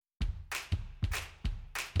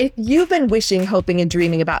If you've been wishing, hoping, and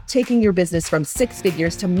dreaming about taking your business from 6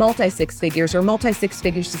 figures to multi-6 figures or multi-6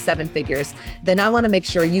 figures to 7 figures, then I want to make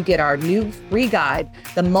sure you get our new free guide,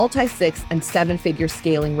 the Multi-6 and 7-Figure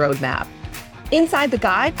Scaling Roadmap. Inside the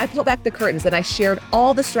guide, I pulled back the curtains and I shared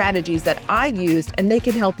all the strategies that I used, and they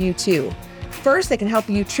can help you too. First, they can help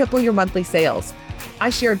you triple your monthly sales. I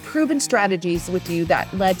shared proven strategies with you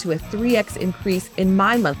that led to a 3x increase in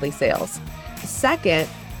my monthly sales. Second,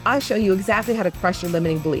 I show you exactly how to crush your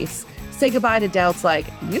limiting beliefs. Say goodbye to doubts like,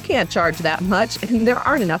 you can't charge that much and there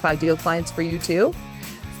aren't enough ideal clients for you too.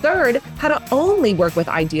 Third, how to only work with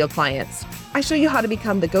ideal clients. I show you how to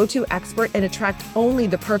become the go-to expert and attract only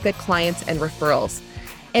the perfect clients and referrals.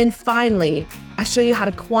 And finally, I show you how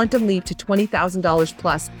to quantum leap to $20,000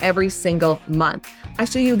 plus every single month. I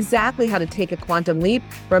show you exactly how to take a quantum leap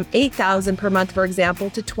from $8,000 per month, for example,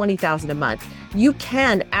 to $20,000 a month. You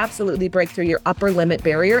can absolutely break through your upper limit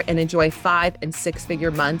barrier and enjoy 5- and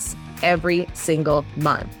 6-figure months every single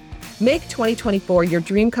month. Make 2024 your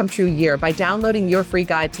dream come true year by downloading your free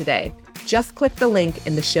guide today. Just click the link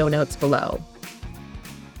in the show notes below.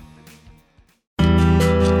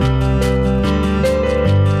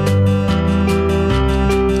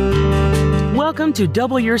 Welcome to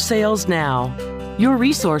Double Your Sales Now, your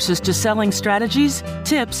resources to selling strategies,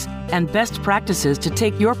 tips, and best practices to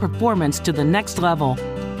take your performance to the next level.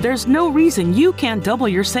 There's no reason you can't double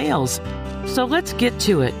your sales. So let's get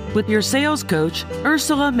to it with your sales coach,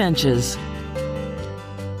 Ursula Mentjes.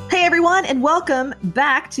 Hey everyone, and welcome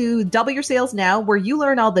back to Double Your Sales Now, where you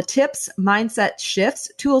learn all the tips, mindset shifts,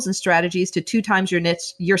 tools, and strategies to 2 times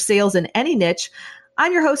your sales in any niche.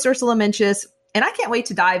 I'm your host, Ursula Mentjes. And I can't wait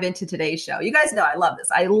to dive into today's show. You guys know I love this.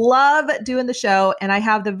 I love doing the show. And I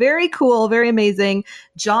have the very cool, very amazing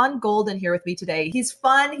John Golden here with me today. He's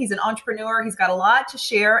fun. He's an entrepreneur. He's got a lot to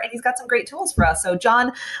share. And he's got some great tools for us. So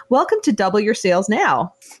John, welcome to Double Your Sales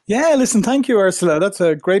Now. Yeah, listen, thank you, Ursula. That's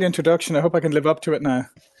a great introduction. I hope I can live up to it now.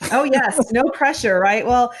 Oh, yes. No pressure, right?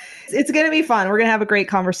 Well, it's going to be fun. We're going to have a great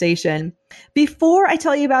conversation. Before I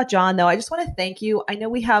tell you about John, though, I just want to thank you. I know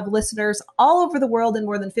we have listeners all over the world in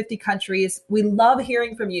more than 50 countries. We love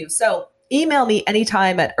hearing from you. So email me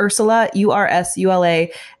anytime at Ursula,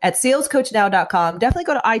 URSULA, at salescoachnow.com. Definitely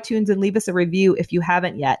go to iTunes and leave us a review if you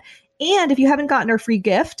haven't yet. And if you haven't gotten our free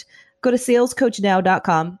gift, go to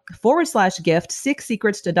salescoachnow.com/gift, 6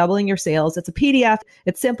 secrets to doubling your sales. It's a PDF.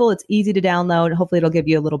 It's simple. It's easy to download. Hopefully it'll give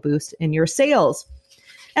you a little boost in your sales.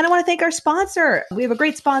 And I want to thank our sponsor. We have a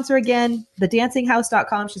great sponsor again,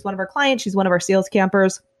 thedancinghouse.com. She's one of our clients. She's one of our sales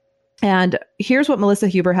campers. And here's what Melissa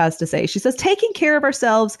Huber has to say. She says, taking care of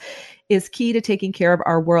ourselves is key to taking care of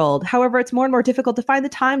our world. However, it's more and more difficult to find the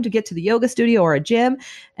time to get to the yoga studio or a gym.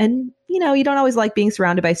 And, you don't always like being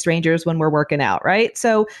surrounded by strangers when we're working out, right?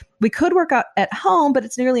 So we could work out at home, but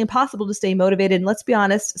it's nearly impossible to stay motivated. And let's be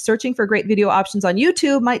honest, searching for great video options on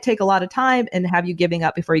YouTube might take a lot of time and have you giving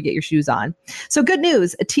up before you get your shoes on. So good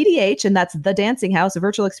news, TDH, and that's The Dancing House, a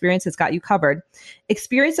virtual experience has got you covered.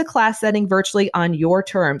 Experience a class setting virtually on your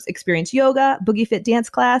terms. Experience yoga, boogie fit dance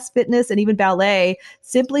class, fitness, and even ballet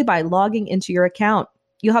simply by logging into your account.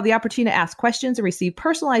 You'll have the opportunity to ask questions and receive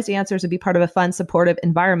personalized answers and be part of a fun, supportive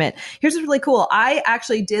environment. Here's what's really cool. I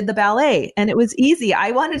actually did the ballet and it was easy.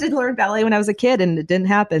 I wanted to learn ballet when I was a kid and it didn't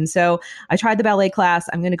happen. So I tried the ballet class.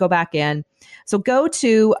 I'm going to go back in. So go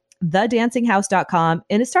to thedancinghouse.com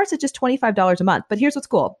and it starts at just $25 a month. But here's what's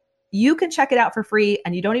cool. You can check it out for free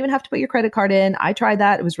and you don't even have to put your credit card in. I tried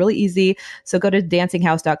that. It was really easy. So go to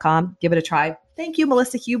dancinghouse.com, give it a try. Thank you,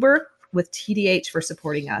 Melissa Huber with TDH for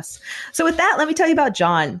supporting us. So with that, let me tell you about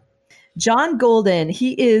John. John Golden,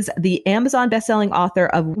 he is the Amazon bestselling author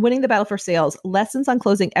of Winning the Battle for Sales, Lessons on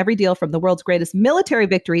Closing Every Deal from the World's Greatest Military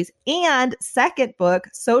Victories, and second book,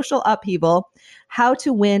 Social Upheaval, How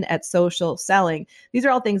to Win at Social Selling. These are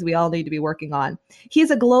all things we all need to be working on. He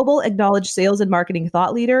is a global acknowledged sales and marketing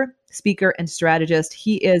thought leader, speaker, and strategist.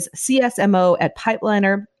 He is CSMO at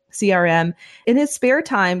Pipeliner CRM. In his spare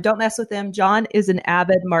time, don't mess with him. John is an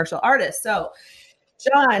avid martial artist. So,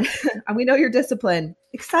 John, we know you're disciplined.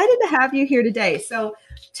 Excited to have you here today. So,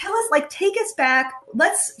 tell us, take us back.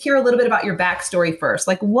 Let's hear a little bit about your backstory first.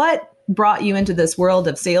 What brought you into this world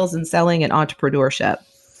of sales and selling and entrepreneurship?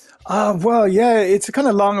 Well, yeah, it's a kind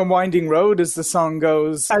of long and winding road, as the song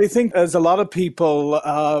goes. I think, as a lot of people,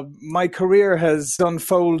 my career has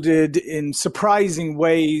unfolded in surprising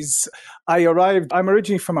ways. I'm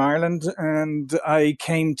originally from Ireland, and I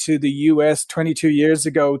came to the US 22 years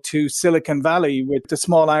ago to Silicon Valley with the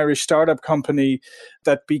small Irish startup company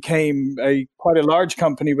that became quite a large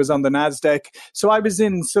company, was on the NASDAQ. So I was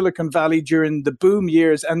in Silicon Valley during the boom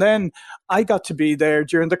years, and then I got to be there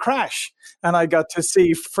during the crash. And I got to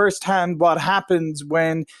see firsthand what happens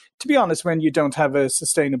when, to be honest, when you don't have a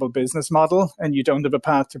sustainable business model and you don't have a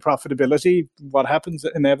path to profitability, what happens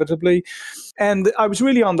inevitably. And I was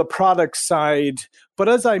really on the product side. But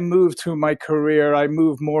as I moved through my career, I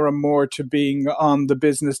moved more and more to being on the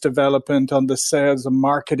business development, on the sales and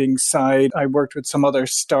marketing side. I worked with some other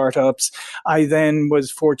startups. I then was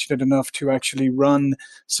fortunate enough to actually run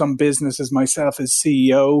some businesses myself as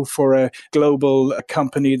CEO for a global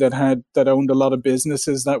company that owned a lot of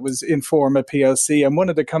businesses. That was Informa PLC. And one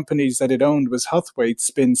of the companies that it owned was Huthwaite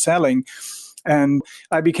Spin Selling. And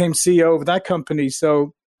I became CEO of that company.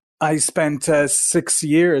 So I spent 6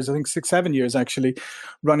 years, I think 7 years actually,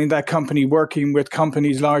 running that company, working with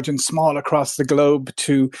companies large and small across the globe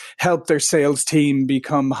to help their sales team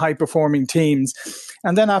become high-performing teams.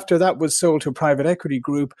 And then after that was sold to a private equity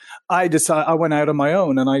group, I went out on my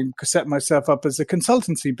own and I set myself up as a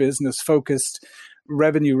consultancy business focused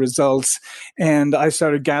revenue results. And I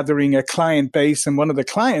started gathering a client base. And one of the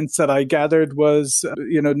clients that I gathered was,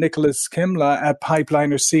 Nicholas Kimla at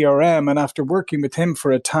Pipeliner CRM. And after working with him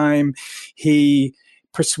for a time, he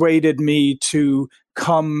persuaded me to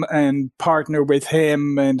come and partner with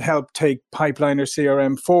him and help take Pipeliner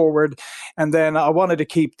CRM forward. And then I wanted to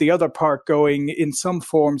keep the other part going in some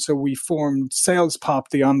form. So we formed Sales Pop,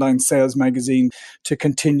 the online sales magazine, to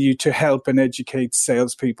continue to help and educate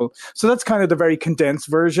salespeople. So that's kind of the very condensed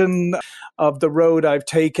version of the road I've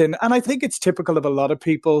taken. And I think it's typical of a lot of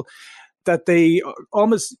people that they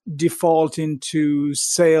almost default into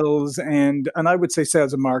sales and I would say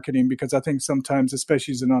sales and marketing, because I think sometimes,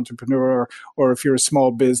 especially as an entrepreneur or if you're a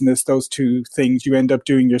small business, those two things you end up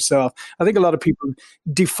doing yourself. I think a lot of people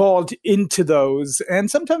default into those,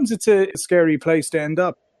 and sometimes it's a scary place to end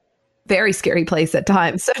up. Very scary place at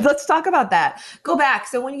times. So let's talk about that. Go back.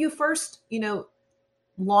 So when you first,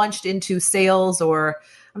 launched into sales, or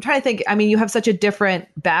I'm trying to think, you have such a different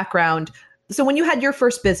background. So when you had your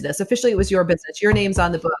first business, officially it was your business, your name's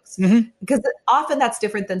on the books, because often that's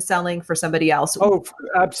different than selling for somebody else. Oh,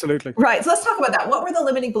 absolutely. Right. So let's talk about that. What were the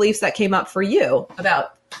limiting beliefs that came up for you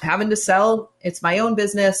about having to sell? It's my own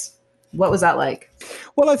business. What was that like?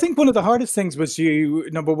 Well, I think one of the hardest things was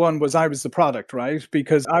number one, was I was the product, right?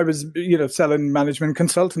 Because I was, selling management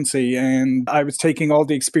consultancy, and I was taking all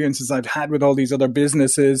the experiences I've had with all these other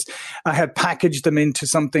businesses. I had packaged them into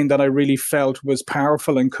something that I really felt was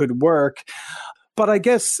powerful and could work. But I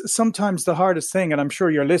guess sometimes the hardest thing, and I'm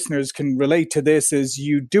sure your listeners can relate to this, is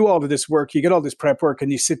you do all of this work, you get all this prep work,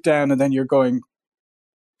 and you sit down and then you're going,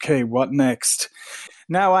 okay, what next?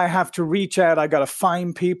 Now I have to reach out. I got to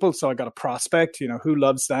find people. So I got to prospect, who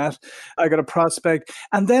loves that? I got to prospect.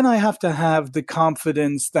 And then I have to have the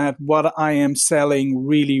confidence that what I am selling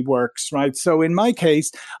really works, right? So in my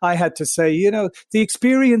case, I had to say, the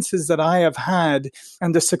experiences that I have had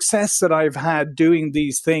and the success that I've had doing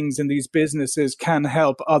these things in these businesses can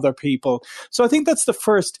help other people. So I think that's the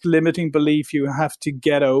first limiting belief you have to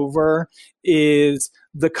get over, is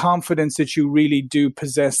the confidence that you really do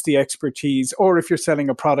possess the expertise, or if you're selling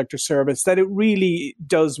a product or service, that it really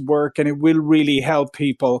does work and it will really help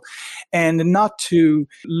people, and not to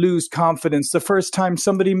lose confidence the first time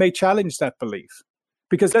somebody may challenge that belief.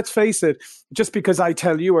 Because let's face it, just because I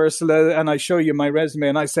tell you, Ursula, and I show you my resume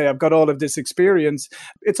and I say I've got all of this experience,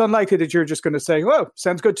 it's unlikely that you're just going to say, oh,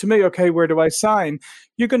 sounds good to me. Okay, where do I sign?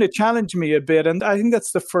 You're going to challenge me a bit. And I think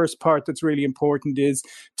that's the first part that's really important, is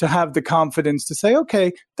to have the confidence to say,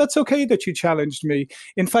 okay, that's okay that you challenged me.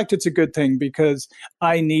 In fact, it's a good thing, because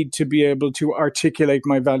I need to be able to articulate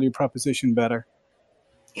my value proposition better.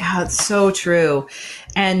 Yeah, it's so true.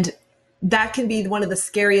 And that can be one of the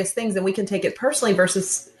scariest things, and we can take it personally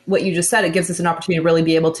versus what you just said. It gives us an opportunity to really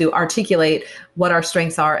be able to articulate what our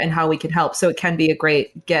strengths are and how we can help. So it can be a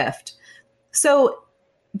great gift. So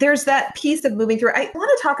there's that piece of moving through. I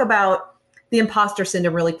want to talk about the imposter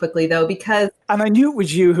syndrome really quickly, though, because... And I knew it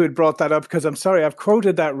was you who had brought that up, because I'm sorry, I've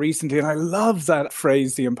quoted that recently, and I love that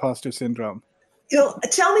phrase, the imposter syndrome.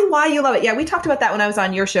 Tell me why you love it. Yeah, we talked about that when I was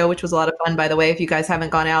on your show, which was a lot of fun, by the way. If you guys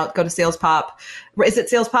haven't gone out, go to Sales Pop. Is it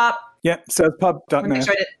Sales Pop? Yeah, salespop.net.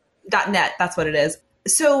 .net, that's what it is.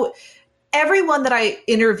 So everyone that I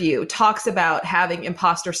interview talks about having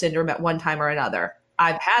imposter syndrome at one time or another.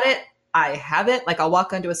 I've had it. I have it. Like, I'll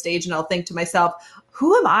walk onto a stage and I'll think to myself,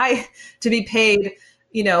 who am I to be paid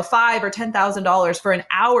 $5,000 or $10,000 for an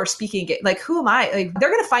hour speaking. Like, who am I? Like,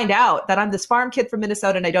 they're going to find out that I'm this farm kid from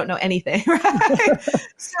Minnesota and I don't know anything. Right?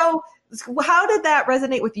 So how did that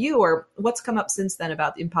resonate with you, or what's come up since then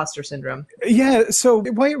about the imposter syndrome? Yeah. So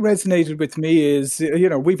why it resonated with me is,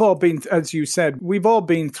 we've all been, as you said, we've all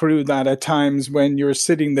been through that at times when you're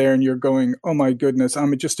sitting there and you're going, oh my goodness,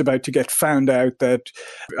 I'm just about to get found out that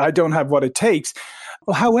I don't have what it takes.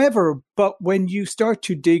 However, but when you start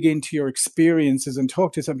to dig into your experiences and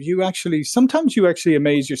talk to somebody, sometimes you actually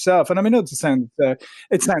amaze yourself. And I mean, it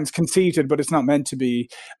sounds conceited, but it's not meant to be.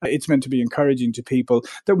 It's meant to be encouraging to people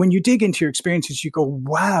that when you dig into your experiences, you go,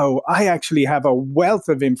 wow, I actually have a wealth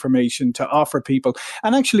of information to offer people.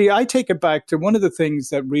 And actually, I take it back to one of the things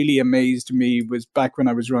that really amazed me was back when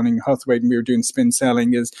I was running Huthwaite and we were doing spin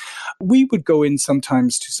selling is we would go in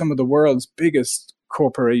sometimes to some of the world's biggest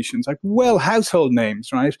corporations, like household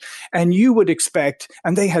names, right? And you would expect,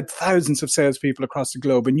 and they had thousands of salespeople across the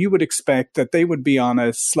globe, and you would expect that they would be on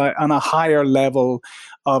a higher level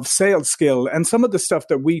of sales skill. And some of the stuff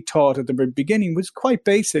that we taught at the beginning was quite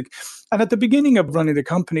basic. And at the beginning of running the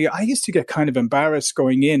company, I used to get kind of embarrassed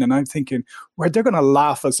going in, and I'm thinking, well, they're going to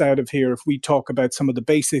laugh us out of here if we talk about some of the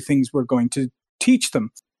basic things we're going to teach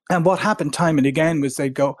them. And what happened time and again was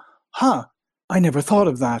they'd go, I never thought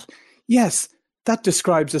of that. Yes, that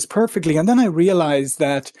describes us perfectly. And then I realized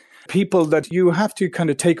that people, that you have to kind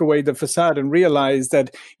of take away the facade and realize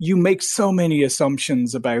that you make so many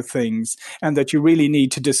assumptions about things and that you really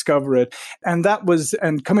need to discover it. And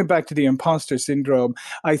coming back to the imposter syndrome,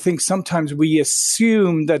 I think sometimes we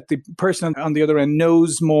assume that the person on the other end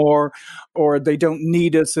knows more or they don't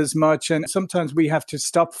need us as much. And sometimes we have to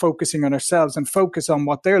stop focusing on ourselves and focus on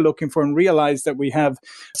what they're looking for and realize that we have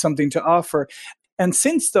something to offer. And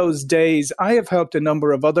since those days, I have helped a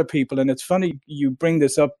number of other people. And it's funny you bring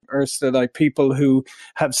this up, Ursula, like people who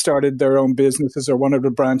have started their own businesses or wanted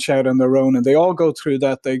to branch out on their own. And they all go through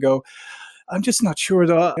that. They go, I'm just not sure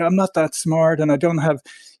that I'm not that smart. And I don't have,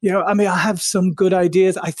 I have some good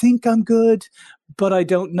ideas. I think I'm good, but I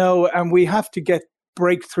don't know. And we have to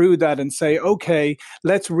break through that and say, okay,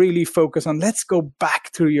 let's really let's go back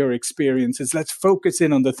through your experiences. Let's focus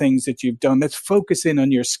in on the things that you've done. Let's focus in on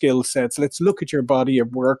your skill sets. Let's look at your body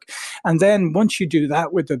of work. And then once you do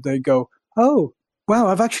that with it, they go, oh, wow,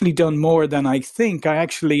 I've actually done more than I think. I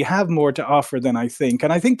actually have more to offer than I think.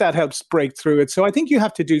 And I think that helps break through it. So I think you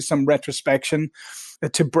have to do some retrospection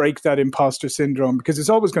to break that imposter syndrome because it's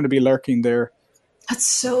always going to be lurking there. That's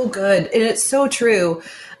so good. And it's so true.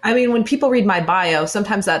 I mean, when people read my bio,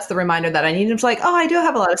 sometimes that's the reminder that I need. It's like, oh, I do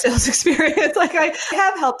have a lot of sales experience. Like I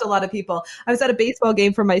have helped a lot of people. I was at a baseball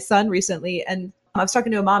game for my son recently, and I was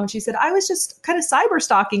talking to a mom, and she said, I was just kind of cyber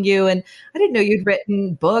stalking you, and I didn't know you'd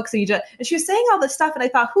written books. And she was saying all this stuff, and I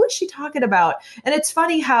thought, who is she talking about? And it's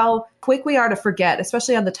funny how quick we are to forget,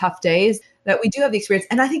 especially on the tough days, that we do have the experience.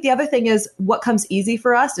 And I think the other thing is what comes easy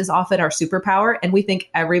for us is often our superpower, and we think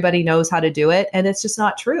everybody knows how to do it, and it's just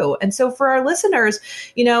not true. And so for our listeners,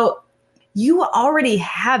 you already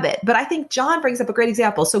have it. But I think John brings up a great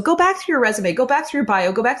example. So go back through your resume, go back through your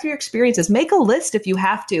bio, go back through your experiences, make a list if you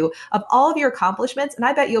have to of all of your accomplishments. And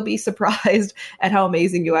I bet you'll be surprised at how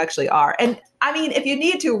amazing you actually are. And I mean, if you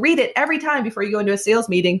need to, read it every time before you go into a sales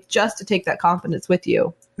meeting just to take that confidence with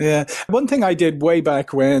you. Yeah. One thing I did way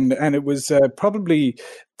back when, and it was probably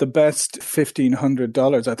the best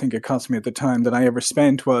 $1,500 I think it cost me at the time that I ever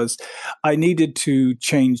spent, was I needed to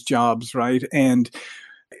change jobs, right? And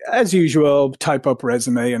as usual, type up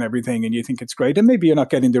resume and everything, and you think it's great. And maybe you're not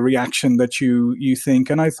getting the reaction that you think.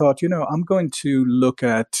 And I thought, I'm going to look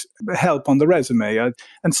at help on the resume.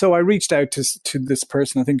 And so I reached out to this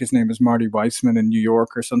person. I think his name was Marty Weissman in New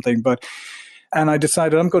York or something. And I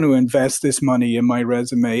decided I'm going to invest this money in my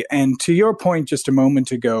resume. And to your point just a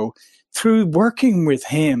moment ago, through working with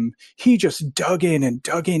him, he just dug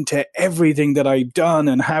into everything that I'd done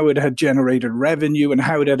and how it had generated revenue and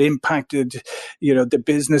how it had impacted, the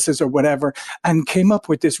businesses or whatever, and came up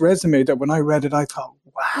with this resume that when I read it, I thought,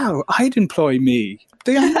 wow, I'd employ me.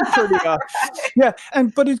 They are pretty yeah.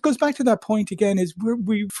 But it goes back to that point again, is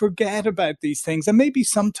we forget about these things. And maybe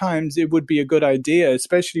sometimes it would be a good idea,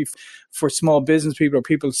 especially for small business people or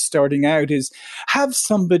people starting out, is have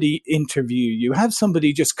somebody interview you, have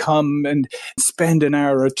somebody just come and spend an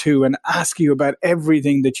hour or two and ask you about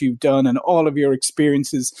everything that you've done and all of your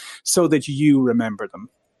experiences so that you remember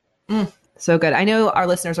them. So good. I know our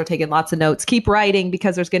listeners are taking lots of notes. Keep writing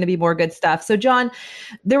because there's going to be more good stuff. So John,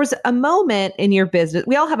 there was a moment in your business.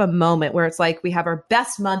 We all have a moment where it's like we have our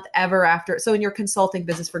best month ever after. So in your consulting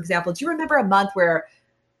business, for example, do you remember a month where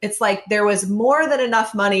It's like there was more than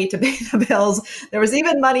enough money to pay the bills. There was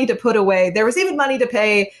even money to put away. There was even money to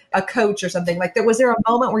pay a coach or something. Like, was there a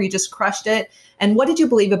moment where you just crushed it? And what did you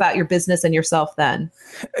believe about your business and yourself then?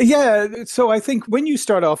 Yeah. So I think when you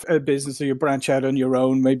start off a business or you branch out on your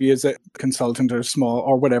own, maybe as a consultant or small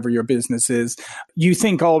or whatever your business is, you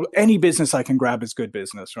think, any business I can grab is good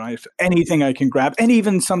business, right? Anything I can grab. And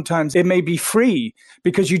even sometimes it may be free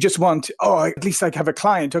because you just want, at least I have a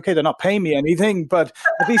client. Okay, they're not paying me anything, but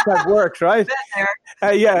at least that worked, right?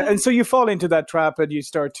 Yeah. And so you fall into that trap and you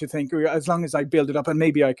start to think, as long as I build it up and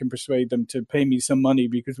maybe I can persuade them to pay me some money,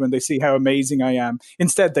 because when they see how amazing I am,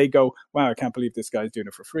 instead they go, wow, I can't believe this guy's doing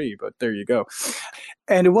it for free, but there you go.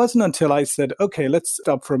 And it wasn't until I said, okay, let's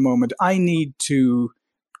stop for a moment. I need to,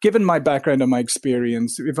 given my background and my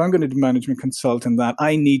experience, if I'm going to do management consulting, that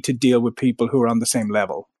I need to deal with people who are on the same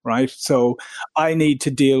level, right? So I need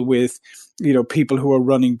to deal with, people who are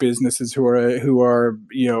running businesses who are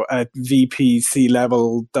at VP C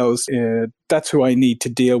level. That's who I need to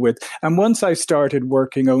deal with. And once I started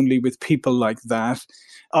working only with people like that,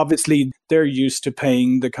 obviously they're used to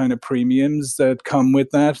paying the kind of premiums that come with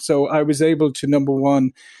that. So I was able to, number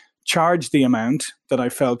one, charge the amount that I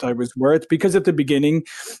felt I was worth, because at the beginning,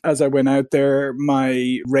 as I went out there,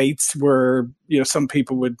 my rates were, some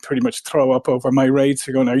people would pretty much throw up over my rates.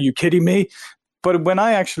 They're going, are you kidding me? But when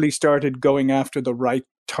I actually started going after the right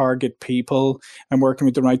target people and working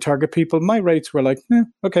with the right target people, my rates were like,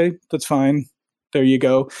 okay, that's fine. There you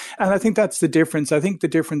go. And I think that's the difference. I think the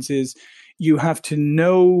difference is you have to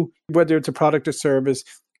know whether it's a product or service.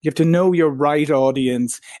 You have to know your right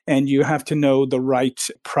audience and you have to know the right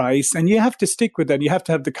price, and you have to stick with that. You have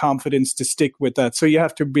to have the confidence to stick with that. So you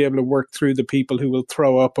have to be able to work through the people who will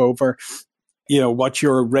throw up over, what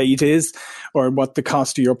your rate is or what the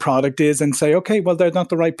cost of your product is, and say, okay, well, they're not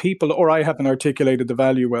the right people, or I haven't articulated the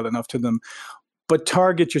value well enough to them. But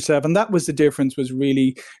target yourself. And that was the difference, was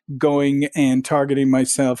really going and targeting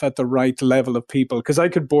myself at the right level of people. Because I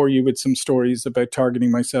could bore you with some stories about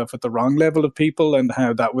targeting myself at the wrong level of people and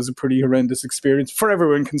how that was a pretty horrendous experience for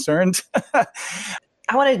everyone concerned.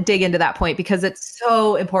 I want to dig into that point because it's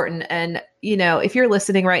so important. And, if you're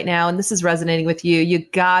listening right now and this is resonating with you, you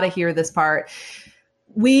got to hear this part.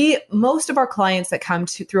 Most of our clients that come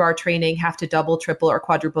through our training have to double, triple, or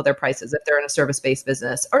quadruple their prices if they're in a service-based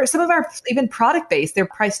business, or some of our even product-based, they're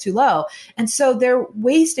priced too low. And so they're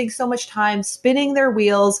wasting so much time spinning their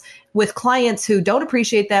wheels with clients who don't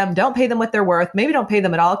appreciate them, don't pay them what they're worth, maybe don't pay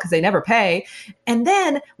them at all because they never pay. And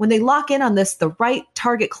then when they lock in on the right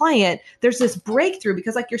target client, there's this breakthrough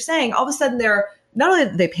because, like you're saying, all of a sudden they're not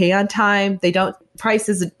only they pay on time, they don't, price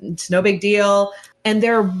is it's no big deal, and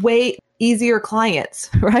they're way easier clients,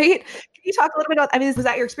 right? Can you talk a little bit about, is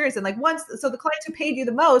that your experience? And so the clients who paid you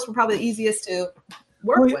the most were probably the easiest to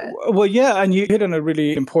work with. Well, yeah. And you hit on a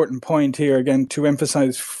really important point here, again, to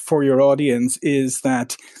emphasize for your audience, is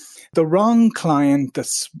that the wrong client,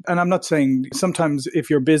 and I'm not saying sometimes if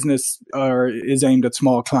your business is aimed at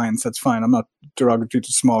small clients, that's fine. I'm not derogatory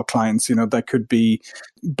to small clients, that could be,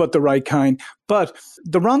 but the right kind. But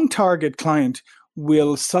the wrong target client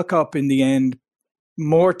will suck up in the end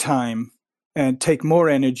more time and take more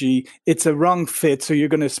energy. It's a wrong fit. So you're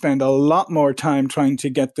going to spend a lot more time trying to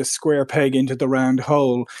get the square peg into the round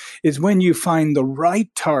hole. Is when you find the right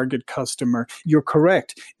target customer, you're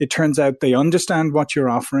correct. It turns out they understand what you're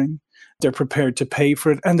offering. They're prepared to pay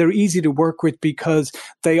for it, and they're easy to work with because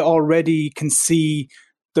they already can see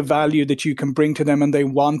the value that you can bring to them and they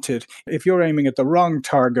want it. If you're aiming at the wrong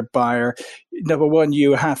target buyer, number one,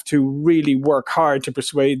 you have to really work hard to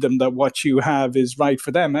persuade them that what you have is right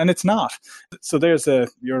for them, and it's not. So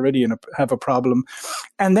you're already have a problem.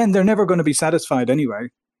 And then they're never going to be satisfied anyway.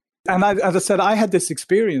 And as I said, I had this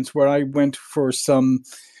experience where I went for some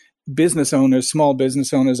business owners, small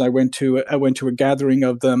business owners. I went to a gathering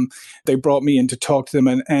of them. They brought me in to talk to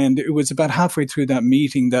them. And it was about halfway through that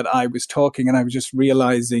meeting that I was talking, and I was just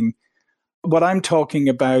realizing what I'm talking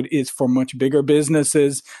about is for much bigger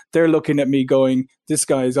businesses. They're looking at me going, this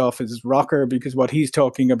guy's off his rocker because what he's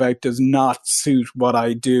talking about does not suit what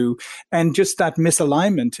I do. And just that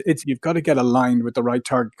misalignment, you've got to get aligned with the right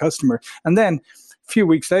target customer. And then few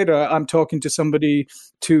weeks later, I'm talking to some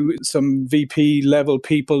VP level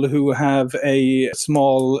people who have a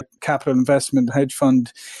small capital investment hedge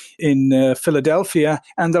fund in Philadelphia.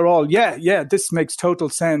 And they're all, yeah, this makes total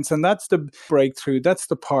sense. And that's the breakthrough. That's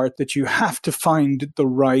the part that you have to find the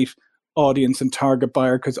right audience and target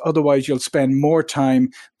buyer, because otherwise you'll spend more time.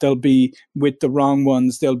 They'll be with the wrong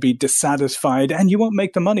ones. They'll be dissatisfied and you won't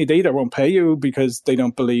make the money. They either won't pay you because they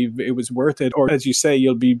don't believe it was worth it, or as you say,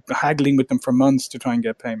 you'll be haggling with them for months to try and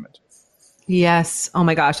get payment. Yes. Oh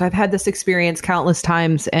my gosh. I've had this experience countless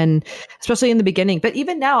times, and especially in the beginning, but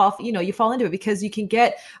even now, you fall into it because you can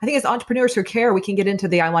get, I think as entrepreneurs who care, we can get into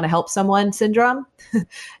the I want to help someone syndrome.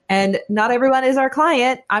 And not everyone is our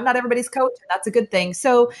client. I'm not everybody's coach. And that's a good thing.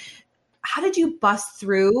 So how did you bust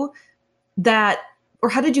through that? Or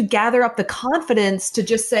how did you gather up the confidence to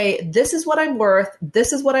just say, this is what I'm worth.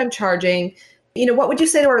 This is what I'm charging. What would you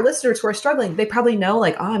say to our listeners who are struggling? They probably know,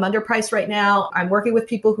 like, oh, I'm underpriced right now. I'm working with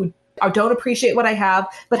people who don't appreciate what I have,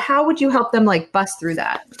 but how would you help them like bust through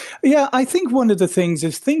that? Yeah, I think one of the things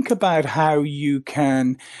is think about how you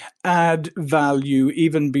can add value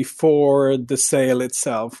even before the sale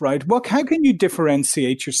itself, right? How can you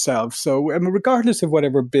differentiate yourself? So, I mean, regardless of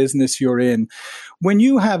whatever business you're in, when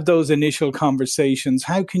you have those initial conversations,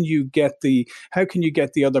 how can you get the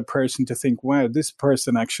other person to think, wow, this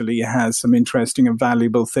person actually has some interesting and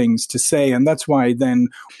valuable things to say? And that's why then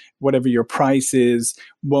whatever your price is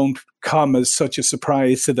won't come as such a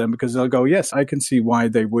surprise to them, because they'll go, yes, I can see why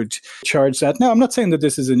they would charge that. Now, I'm not saying that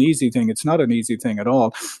this is an easy thing. It's not an easy thing at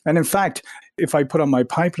all. And in fact, if I put on my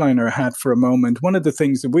pipeliner hat for a moment, one of the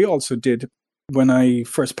things that we also did when I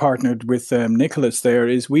first partnered with Nicholas there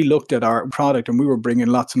is we looked at our product and we were bringing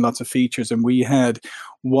lots and lots of features, and we had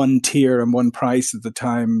one tier and one price at the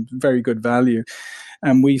time, very good value.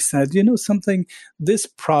 And we said, something, this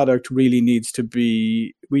product really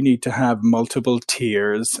we need to have multiple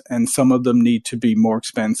tiers, and some of them need to be more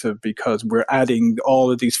expensive because we're adding all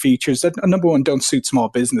of these features that, number one, don't suit small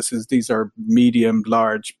businesses. These are medium,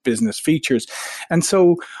 large business features. And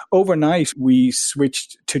so overnight we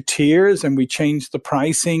switched to tiers and we changed the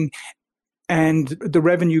pricing. And the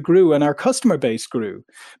revenue grew and our customer base grew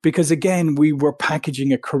because, again, we were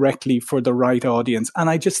packaging it correctly for the right audience. And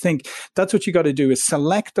I just think that's what you got to do is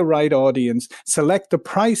select the right audience, select the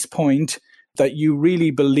price point that you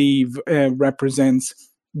really believe represents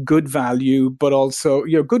good value, but also,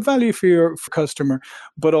 good value for your customer,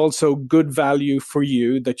 but also good value for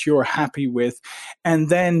you that you're happy with. And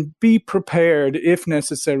then be prepared, if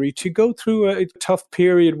necessary, to go through a tough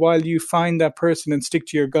period while you find that person and stick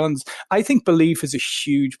to your guns. I think belief is a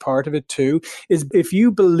huge part of it too, is if you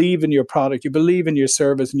believe in your product, you believe in your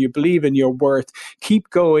service, and you believe in your worth, keep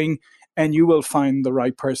going and you will find the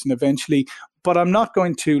right person eventually. But I'm not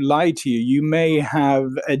going to lie to you. You may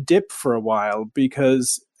have a dip for a while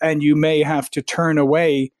and you may have to turn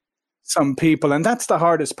away some people. And that's the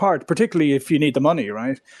hardest part, particularly if you need the money,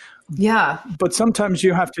 right? Yeah. But sometimes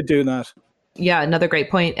you have to do that. Yeah, another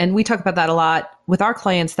great point. And we talk about that a lot with our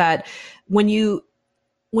clients, that when you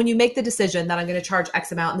make the decision that I'm going to charge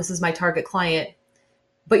X amount and this is my target client,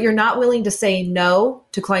 but you're not willing to say no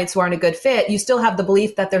to clients who aren't a good fit, you still have the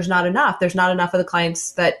belief that there's not enough. There's not enough of the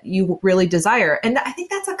clients that you really desire. And I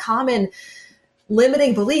think that's a common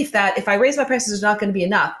limiting belief, that if I raise my prices, there's not going to be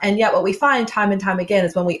enough. And yet what we find time and time again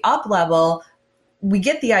is when we up level, we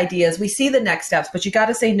get the ideas, we see the next steps, but you got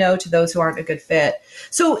to say no to those who aren't a good fit.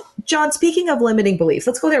 So John, speaking of limiting beliefs,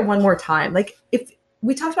 let's go there one more time. Like, if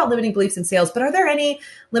we talked about limiting beliefs in sales, but are there any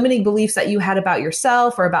limiting beliefs that you had about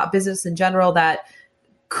yourself or about business in general that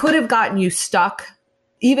could have gotten you stuck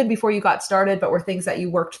even before you got started, but were things that you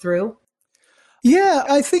worked through? Yeah,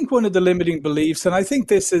 I think one of the limiting beliefs, and I think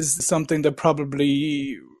this is something that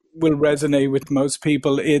probably will resonate with most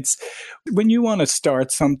people, it's when you want to start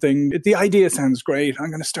something, the idea sounds great.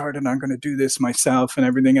 I'm going to start and I'm going to do this myself and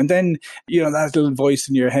everything. And then, that little voice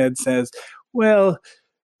in your head says, well,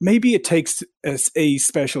 maybe it takes a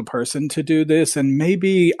special person to do this, and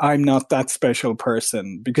maybe I'm not that special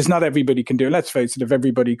person, because not everybody can do it. Let's face it, if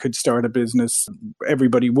everybody could start a business,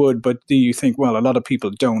 everybody would. But do you think, well, a lot of people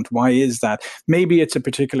don't. Why is that? Maybe it's a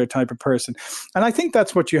particular type of person. And I think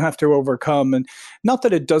that's what you have to overcome. And not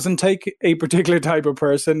that it doesn't take a particular type of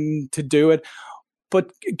person to do it, but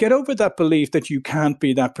get over that belief that you can't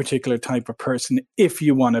be that particular type of person if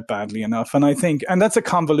you want it badly enough. And I think, and that's a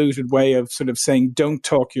convoluted way of sort of saying, don't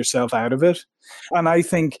talk yourself out of it. And I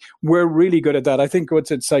think we're really good at that. I think what's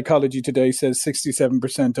it, Psychology Today says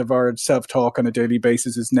 67% of our self-talk on a daily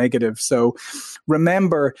basis is negative. So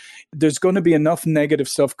remember, there's going to be enough negative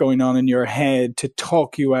stuff going on in your head to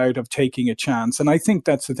talk you out of taking a chance. And I think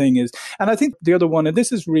that's the thing is, and I think the other one, and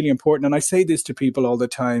this is really important, and I say this to people all the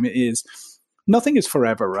time, is nothing is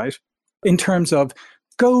forever, right? In terms of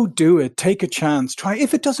go do it, take a chance, try.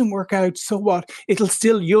 If it doesn't work out, so what?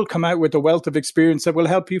 You'll come out with a wealth of experience that will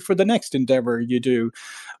help you for the next endeavor you do.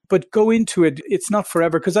 But go into it. It's not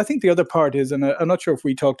forever. Because I think the other part is, and I'm not sure if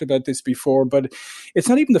we talked about this before, but it's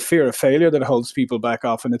not even the fear of failure that holds people back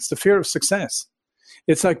often. It's the fear of success.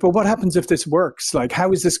 It's like, but what happens if this works? Like,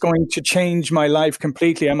 how is this going to change my life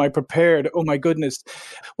completely? Am I prepared? Oh my goodness.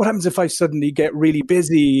 What happens if I suddenly get really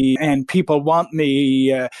busy and people want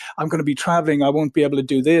me? I'm going to be traveling. I won't be able to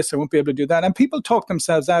do this. I won't be able to do that. And people talk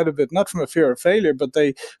themselves out of it, not from a fear of failure, but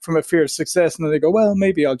from a fear of success. And then they go, well,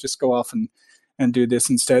 maybe I'll just go off and do this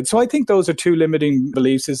instead. So I think those are two limiting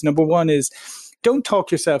beliefs. Number one is, don't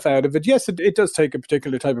talk yourself out of it. Yes, it does take a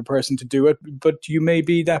particular type of person to do it, but you may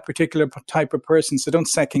be that particular type of person. So don't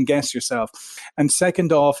second guess yourself. And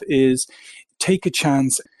second off is, take a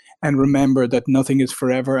chance and remember that nothing is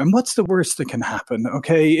forever. And what's the worst that can happen?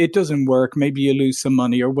 Okay, it doesn't work. Maybe you lose some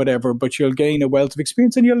money or whatever, but you'll gain a wealth of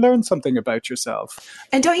experience and you'll learn something about yourself.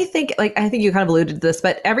 And don't you think, like, I think you kind of alluded to this,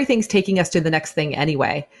 but everything's taking us to the next thing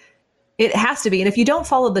anyway. It has to be. And if you don't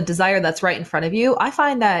follow the desire that's right in front of you, I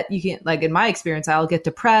find that you can, like in my experience, I'll get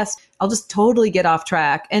depressed. I'll just totally get off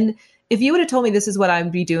track. And if you would have told me this is what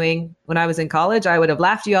I'd be doing when I was in college, I would have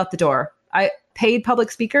laughed you out the door. I paid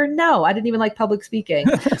public speaker? No, I didn't even like public speaking.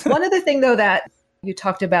 One other thing, though, that you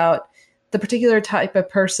talked about, the particular type of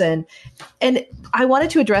person. And I wanted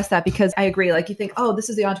to address that because I agree. Like, you think, oh, this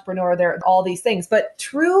is the entrepreneur, they're all these things. But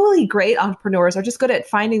truly great entrepreneurs are just good at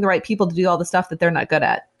finding the right people to do all the stuff that they're not good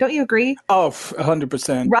at. Don't you agree? Oh,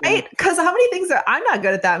 100%. Right? Because how many things I'm not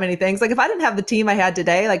good at that many things. Like, if I didn't have the team I had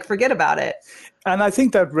today, like, forget about it. And I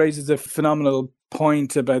think that raises a phenomenal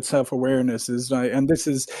point about self-awareness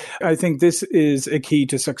I think this is a key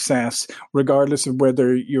to success, regardless of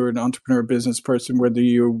whether you're an entrepreneur, business person, whether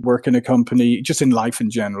you work in a company, just in life in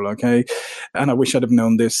general. Okay. And I wish I'd have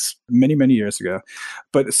known this many, many years ago,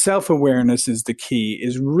 but self-awareness is the key.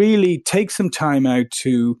 Is really take some time out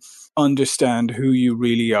to understand who you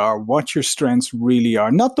really are, what your strengths really are,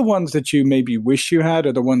 not the ones that you maybe wish you had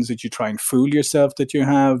or the ones that you try and fool yourself that you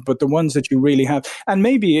have, but the ones that you really have. And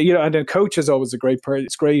maybe, and a coach is always a great part.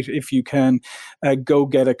 It's great if you can go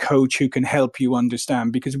get a coach who can help you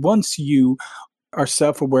understand, because once you are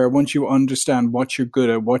self-aware, once you understand what you're good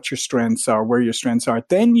at, what your strengths are, where your strengths are,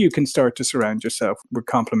 then you can start to surround yourself with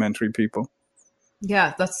complementary people.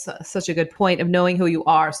 Yeah, that's such a good point of knowing who you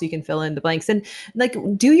are so you can fill in the blanks and like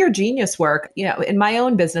do your genius work. In my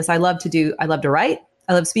own business, I love to write.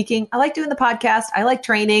 I love speaking. I like doing the podcast. I like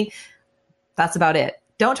training. That's about it.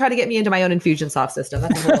 Don't try to get me into my own Infusionsoft system.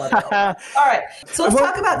 That's a whole other All right. So let's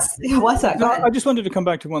talk about what's that? Go ahead. I just wanted to come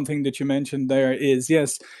back to one thing that you mentioned there is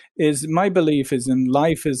my belief is in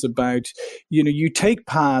life is about, you take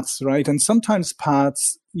paths, right? And sometimes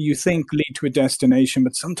paths you think lead to a destination,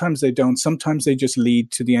 but sometimes they don't. Sometimes they just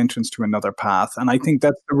lead to the entrance to another path. And I think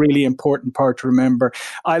that's a really important part to remember.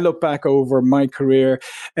 I look back over my career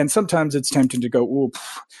and sometimes it's tempting to go,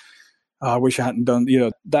 I wish I hadn't done,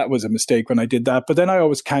 that was a mistake when I did that. But then I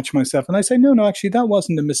always catch myself and I say, no, actually, that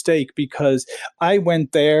wasn't a mistake because I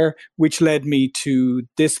went there, which led me to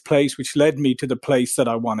this place, which led me to the place that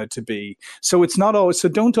I wanted to be. So it's not always, so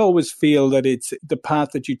don't always feel that it's the path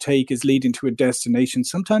that you take is leading to a destination.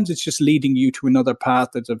 Sometimes it's just leading you to another path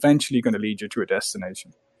that's eventually going to lead you to a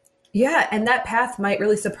destination. Yeah. And that path might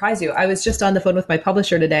really surprise you. I was just on the phone with my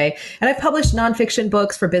publisher today and I've published nonfiction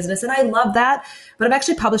books for business and I love that, but I'm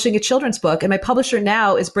actually publishing a children's book and my publisher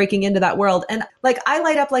now is breaking into that world. And like, I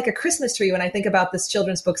light up like a Christmas tree when I think about this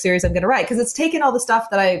children's book series I'm going to write, because it's taken all the stuff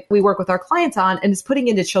that we work with our clients on and it's putting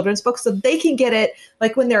into children's books so they can get it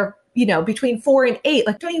like when they're between 4 and 8,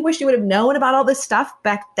 like, don't you wish you would have known about all this stuff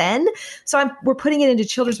back then? So we're putting it into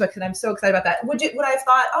children's books and I'm so excited about that. Would I have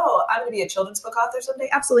thought, I'm going to be a children's book author someday?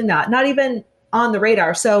 Absolutely not even on the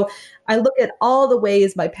radar. So I look at all the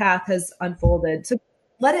ways my path has unfolded. So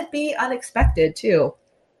let it be unexpected too.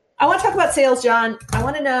 I want to talk about sales, John. I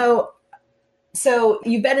want to know, so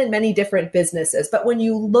you've been in many different businesses, but when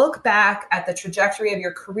you look back at the trajectory of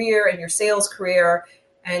your career and your sales career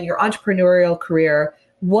and your entrepreneurial career,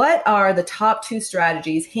 what are the top 2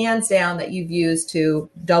 strategies, hands down, that you've used to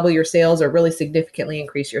double your sales or really significantly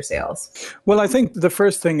increase your sales? Well, I think the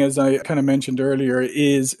first thing, as I kind of mentioned earlier,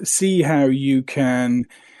 is see how you can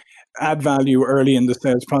add value early in the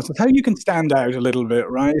sales process, how you can stand out a little bit,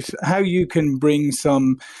 right? How you can bring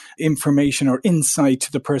some information or insight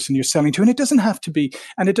to the person you're selling to. And it doesn't have to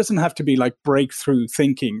be like breakthrough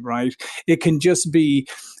thinking, right? It can just be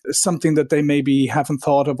something that they maybe haven't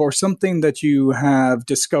thought of or something that you have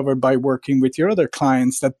discovered by working with your other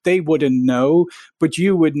clients that they wouldn't know, but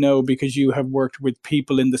you would know because you have worked with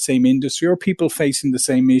people in the same industry or people facing the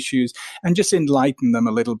same issues, and just enlighten them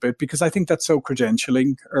a little bit, because I think that's so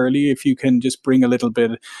credentialing early if you can just bring a little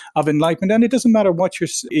bit of enlightenment. And it doesn't matter what your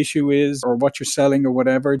issue is or what you're selling or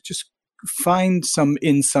whatever, just find some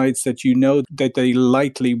insights that that they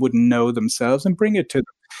likely wouldn't know themselves and bring it to them.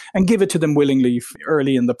 and give it to them willingly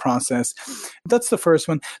early in the process. That's the first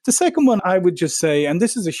one. The second one I would just say, and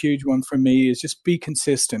this is a huge one for me, is just be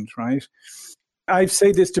consistent, right? I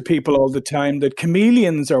say this to people all the time, that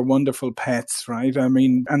chameleons are wonderful pets, right? I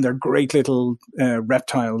mean, and they're great little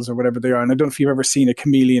reptiles or whatever they are. And I don't know if you've ever seen a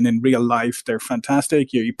chameleon in real life. They're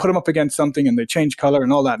fantastic. You put them up against something and they change color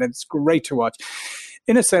and all that. And it's great to watch.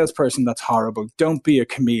 In a salesperson, that's horrible. Don't be a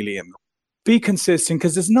chameleon. Be consistent,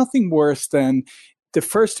 because there's nothing worse than the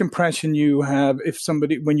first impression you have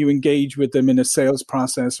when you engage with them in a sales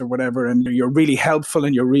process or whatever, and you're really helpful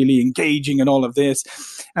and you're really engaging and all of this.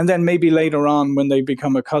 And then maybe later on when they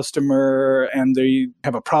become a customer and they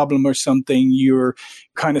have a problem or something, you're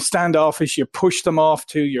kind of standoffish, you push them off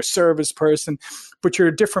to your service person, but you're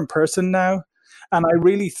a different person now. And I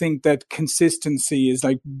really think that consistency is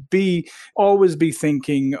like, always be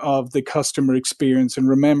thinking of the customer experience, and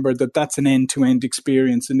remember that that's an end-to-end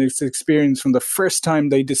experience. And it's an experience from the first time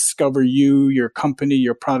they discover you, your company,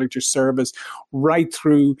 your product, your service, right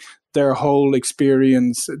through their whole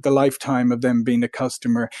experience, the lifetime of them being a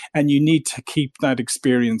customer. And you need to keep that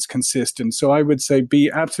experience consistent. So I would say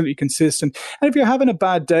be absolutely consistent. And if you're having a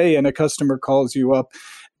bad day and a customer calls you up,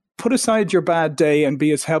 put aside your bad day and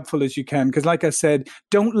be as helpful as you can. Because like I said,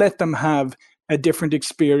 don't let them have a different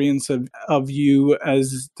experience of you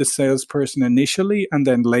as the salesperson initially and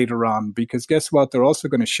then later on. Because guess what? They're also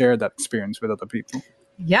going to share that experience with other people.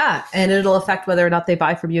 Yeah. And it'll affect whether or not they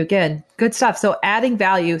buy from you again. Good stuff. So adding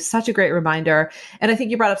value, such a great reminder. And I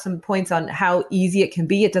think you brought up some points on how easy it can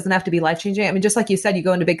be. It doesn't have to be life-changing. I mean, just like you said, you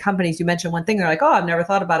go into big companies, you mention one thing, they're like, oh, I've never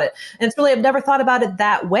thought about it. And it's really, I've never thought about it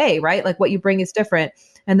that way, right? Like what you bring is different.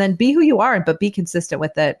 And then be who you are, but be consistent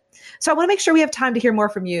with it. So I want to make sure we have time to hear more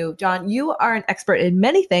from you, John. You are an expert in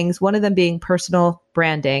many things, one of them being personal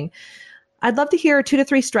branding. I'd love to hear 2 to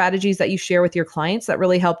 3 strategies that you share with your clients that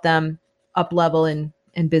really help them up level in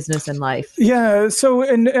business and life. Yeah. So,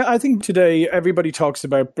 and I think today everybody talks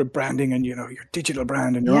about branding and, your digital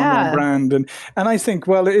brand and your online brand. And I think,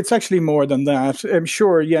 well, it's actually more than that. I'm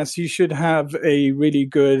sure, yes, you should have a really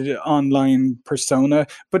good online persona.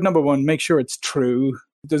 But number one, make sure it's true.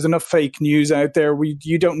 There's enough fake news out there.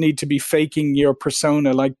 You don't need to be faking your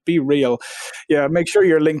persona. Like, be real. Yeah, make sure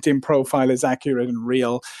your LinkedIn profile is accurate and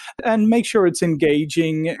real, and make sure it's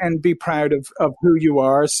engaging, and be proud of who you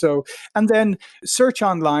are. So, and then search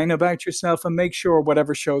online about yourself and make sure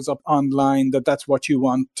whatever shows up online, that's what you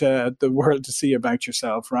want the world to see about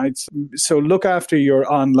yourself, right? So look after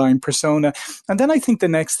your online persona. And then I think the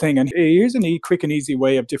next thing, and here's a quick and easy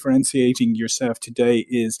way of differentiating yourself today,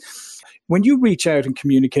 is when you reach out and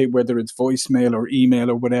communicate, whether it's voicemail or email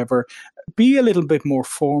or whatever, be a little bit more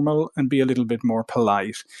formal and be a little bit more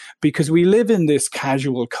polite, because we live in this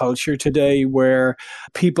casual culture today where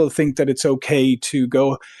people think that it's okay to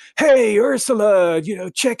go, hey, Ursula,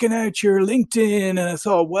 checking out your LinkedIn. And I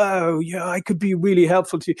thought, wow, yeah, I could be really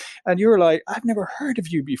helpful to you. And you're like, I've never heard of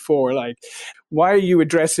you before. Like, why are you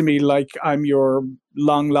addressing me like I'm your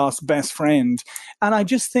long lost best friend? And I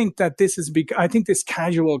just think that I think this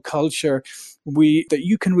casual culture, that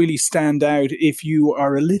you can really stand out if you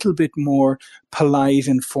are a little bit more polite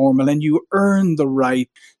and formal, and you earn the right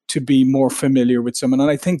to be more familiar with someone.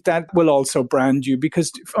 And I think that will also brand you,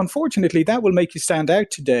 because unfortunately that will make you stand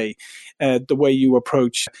out today, the way you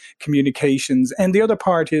approach communications. And the other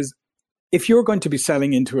part is, if you're going to be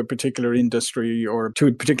selling into a particular industry or to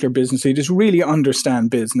a particular business, you just really understand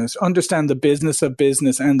the business of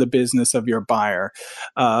business and the business of your buyer.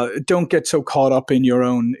 Don't get so caught up in your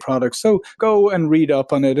own product. So go and read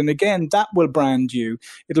up on it. And again, that will brand you.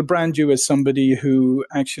 It'll brand you as somebody who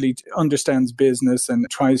actually understands business and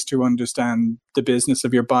tries to understand the business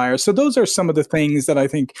of your buyer. So those are some of the things that I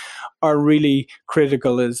think are really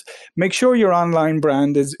critical. Is make sure your online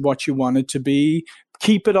brand is what you want it to be.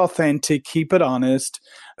 Keep it authentic, keep it honest,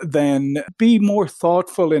 then be more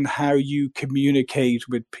thoughtful in how you communicate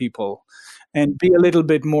with people, and be a little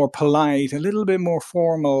bit more polite, a little bit more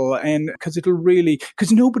formal. And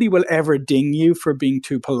because nobody will ever ding you for being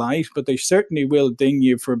too polite, but they certainly will ding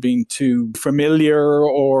you for being too familiar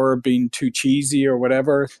or being too cheesy or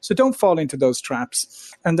whatever. So don't fall into those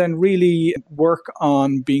traps, and then really work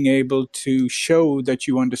on being able to show that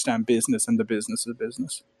you understand business and the business of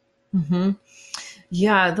business. Mm-hmm.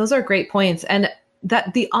 Yeah, those are great points. And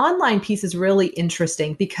that the online piece is really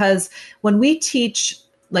interesting, because when we teach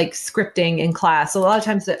like scripting in class, a lot of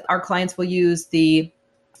times our clients will use the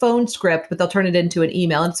phone script, but they'll turn it into an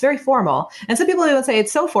email, and it's very formal. And some people will say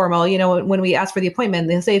it's so formal, when we ask for the appointment,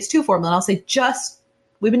 they'll say it's too formal. And I'll say,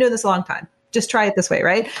 we've been doing this a long time. just try it this way,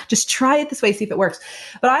 right? Just try it this way, see if it works.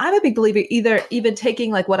 But I'm a big believer even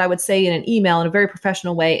taking like what I would say in an email in a very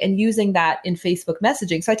professional way and using that in Facebook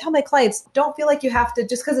messaging. So I tell my clients, don't feel like you have to,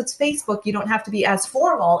 just because it's Facebook, you don't have to be as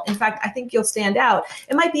formal. In fact, I think you'll stand out.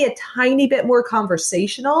 It might be a tiny bit more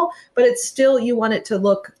conversational, but it's still, you want it to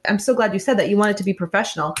look, I'm so glad you said that, you want it to be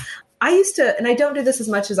professional. I used to, and I don't do this as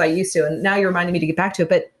much as I used to, and now you're reminding me to get back to it,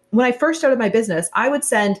 but when I first started my business, I would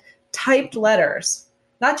send typed letters,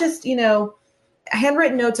 not just,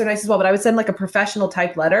 handwritten notes are nice as well, but I would send like a professional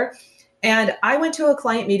typed letter. And I went to a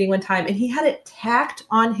client meeting one time and he had it tacked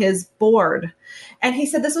on his board. And he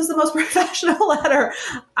said, this was the most professional letter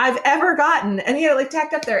I've ever gotten. And he had it like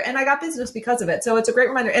tacked up there, and I got business because of it. So it's a great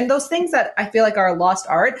reminder. And those things that I feel like are a lost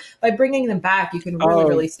art, by bringing them back, you can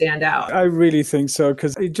really stand out. I really think so,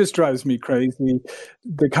 because it just drives me crazy.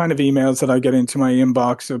 The kind of emails that I get into my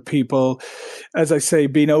inbox of people, as I say,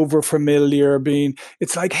 being over familiar,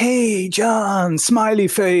 it's like, hey, John, smiley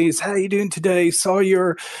face, how you doing today? Saw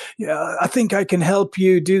I think I can help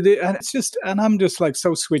you do this. And I'm just like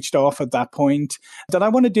so switched off at that point that I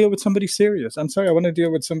want to deal with somebody serious. I'm sorry, I want to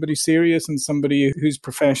deal with somebody serious and somebody who's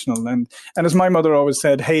professional. And as my mother always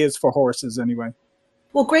said, hay is for horses anyway.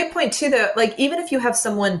 Well, great point too, though. Like, even if you have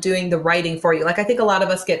someone doing the writing for you, like I think a lot of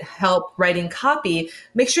us get help writing copy,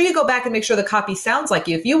 make sure you go back and make sure the copy sounds like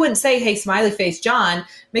you. If you wouldn't say, hey, smiley face, John,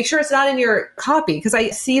 make sure it's not in your copy. Because I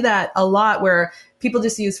see that a lot where people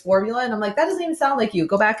just use formula and I'm like, that doesn't even sound like you.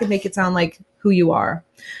 Go back and make it sound like who you are.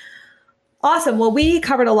 Awesome. Well, we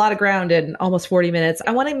covered a lot of ground in almost 40 minutes.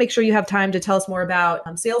 I want to make sure you have time to tell us more about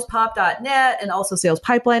salespop.net and also Sales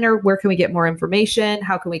Pipeliner. Where can we get more information?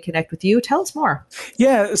 How can we connect with you? Tell us more.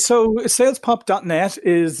 Yeah, so salespop.net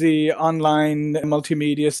is the online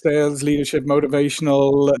multimedia sales leadership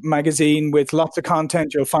motivational magazine with lots of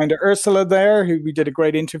content. You'll find Ursula there, who we did a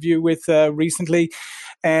great interview with recently,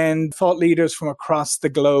 and thought leaders from across the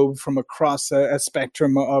globe, from across a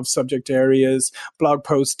spectrum of subject areas, blog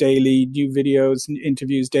posts daily, new videos and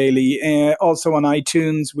interviews daily. Also on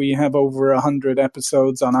iTunes, we have over 100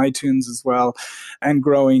 episodes on iTunes as well, and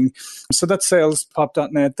growing. So that's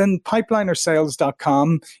salespop.net. Then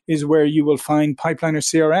pipelinersales.com is where you will find Pipeliner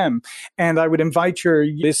CRM. And I would invite your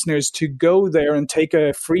listeners to go there and take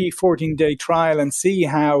a free 14-day trial and see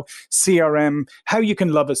how you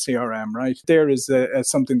can love a CRM, right? There is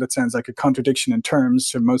something that sounds like a contradiction in terms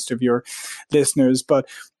to most of your listeners, but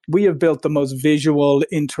we have built the most visual,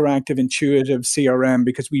 interactive, intuitive CRM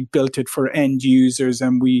because we built it for end users,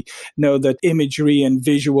 and we know that imagery and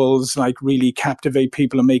visuals like really captivate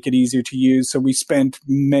people and make it easier to use. So we spent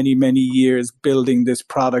many, many years building this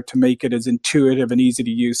product to make it as intuitive and easy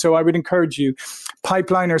to use. So I would encourage you,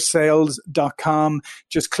 pipelinersales.com,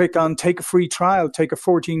 just click on take a free trial, take a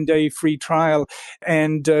 14-day free trial,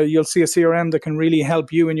 and you'll see a CRM that can really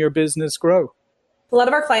help you and your business grow. A lot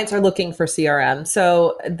of our clients are looking for CRM.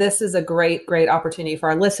 So this is a great, great opportunity for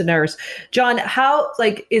our listeners. John,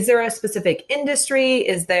 is there a specific industry?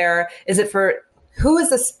 Who is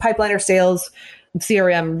this Pipeliner Sales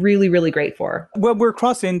CRM really, really great for? Well, we're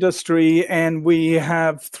cross industry and we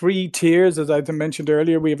have 3 tiers. As I mentioned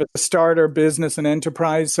earlier, we have a starter, business, and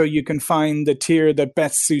enterprise. So you can find the tier that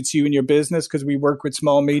best suits you and your business, because we work with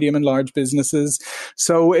small, medium, and large businesses.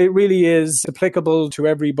 So it really is applicable to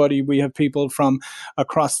everybody. We have people from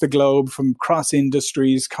across the globe, from cross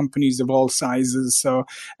industries, companies of all sizes. So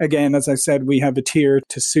again, as I said, we have a tier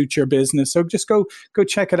to suit your business. So just go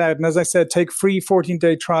check it out. And as I said, take free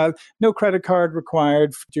 14-day trial, no credit card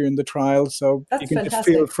required during the trial. So that's you can fantastic. Just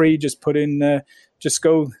feel free, just put in, just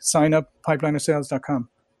go sign up, pipelinersales.com.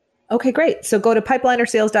 Okay, great. So go to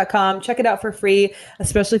pipelinersales.com, check it out for free,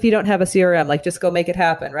 especially if you don't have a CRM, like just go make it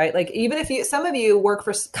happen, right? Like even if some of you work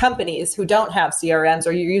for companies who don't have CRMs,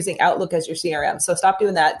 or you're using Outlook as your CRM. So stop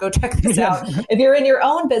doing that. Go check this out. If you're in your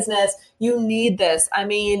own business, you need this. I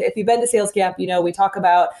mean, if you've been to Sales Camp, we talk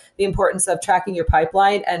about the importance of tracking your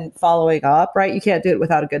pipeline and following up, right? You can't do it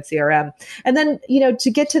without a good CRM. And then,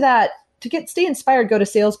 stay inspired, go to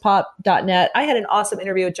salespop.net. I had an awesome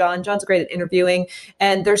interview with John. John's great at interviewing,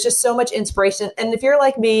 and there's just so much inspiration. And if you're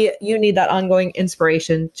like me, you need that ongoing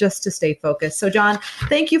inspiration just to stay focused. So John,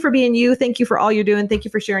 thank you for being you. Thank you for all you're doing. Thank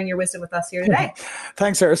you for sharing your wisdom with us here today.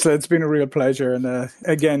 Thanks, Ursula. It's been a real pleasure. And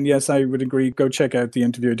again, yes, I would agree. Go check out the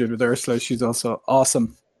interview I did with Ursula. She's also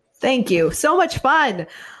awesome. Thank you. So much fun.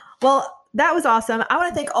 Well, that was awesome. I want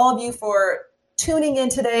to thank all of you for tuning in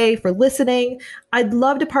today, for listening. I'd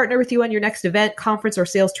love to partner with you on your next event, conference, or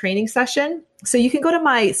sales training session. So you can go to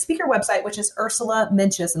my speaker website, which is Ursula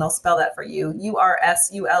Mentjes, and I'll spell that for you,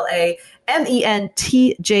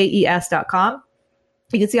 UrsulamenTjes.com.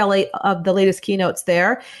 You can see all of the latest keynotes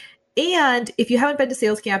there. And if you haven't been to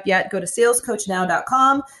Sales Camp yet, go to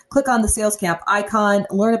salescoachnow.com, click on the Sales Camp icon,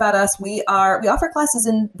 learn about us. We offer classes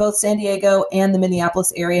in both San Diego and the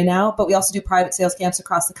Minneapolis area now, but we also do private sales camps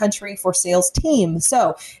across the country for sales teams.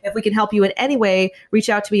 So if we can help you in any way, reach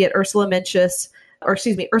out to me at Ursula at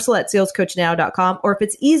salescoachnow.com. Or if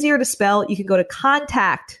it's easier to spell, you can go to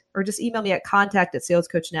contact or just email me at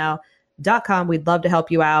contact@salescoachnow.com. We'd love to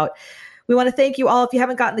help you out. We want to thank you all. If you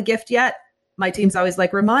haven't gotten the gift yet, my team's always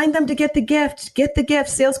like, remind them to get the gift,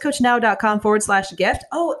 salescoachnow.com/gift.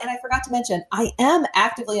 Oh, and I forgot to mention, I am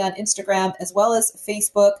actively on Instagram as well as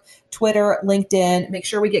Facebook, Twitter, LinkedIn. Make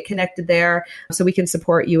sure we get connected there so we can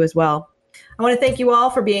support you as well. I want to thank you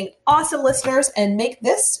all for being awesome listeners and make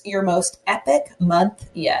this your most epic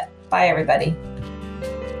month yet. Bye, everybody.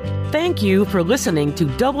 Thank you for listening to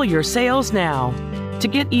Double Your Sales Now. To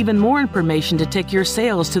get even more information to take your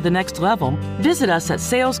sales to the next level, visit us at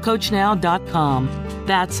salescoachnow.com.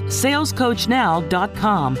 That's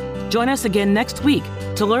salescoachnow.com. Join us again next week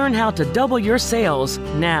to learn how to double your sales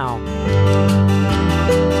now.